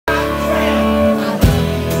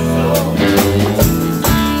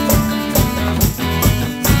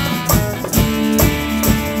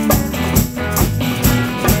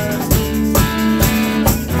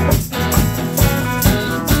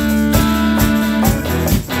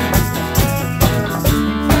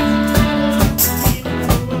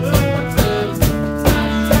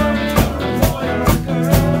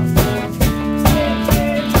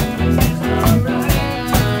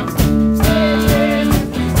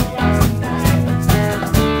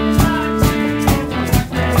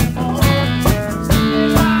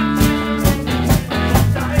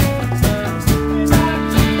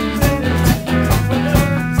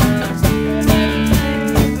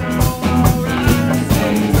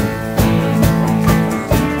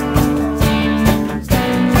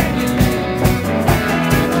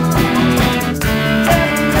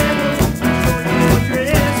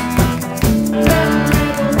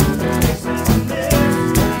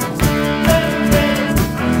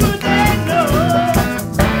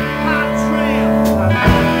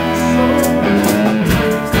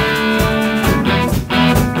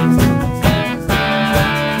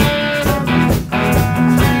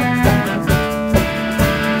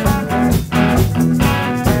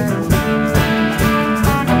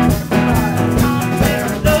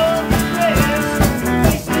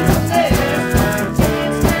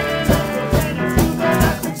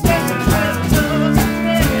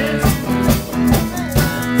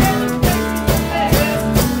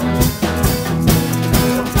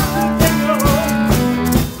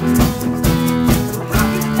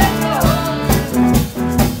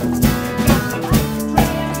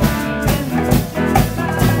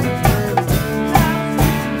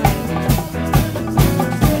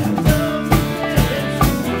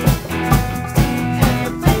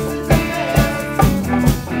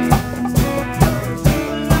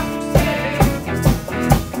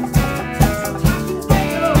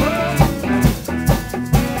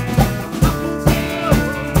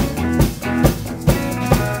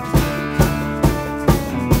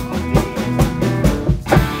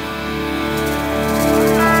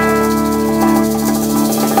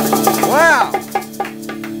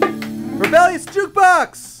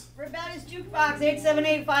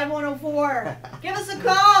Jukebox, 878-5104. Give us a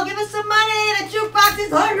call. Give us some money. The jukebox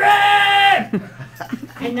is hungry.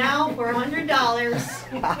 And now for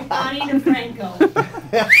 $100, Bonnie Defranco.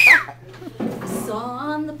 I saw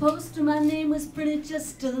on the poster my name was printed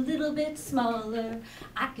just a little bit smaller.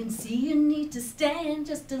 I can see you need to stand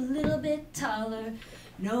just a little bit taller.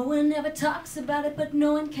 No one ever talks about it, but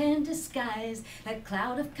no one can disguise that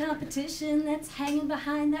cloud of competition that's hanging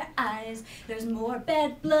behind their eyes. There's more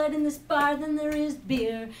bad blood in this bar than there is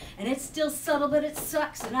beer, and it's still subtle, but it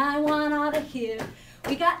sucks, and I want all to hear.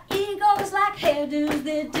 We got egos like hairdos,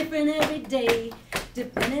 they're different every day,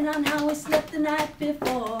 depending on how we slept the night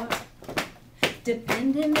before,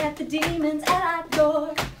 depending at the demons at our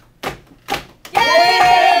door. Yay!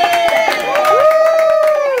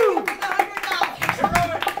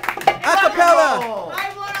 Acapella!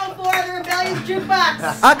 5104, the Rebellious Jukebox.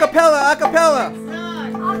 Acapella, acapella.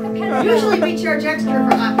 Acapella. Usually we charge extra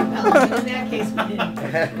for acapella, but in that case we didn't.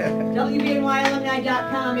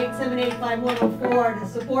 WBNYalumni.com, 878-5104 to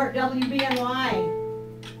support WBNY.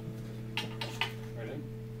 Ready?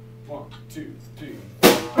 1, 2,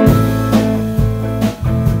 3.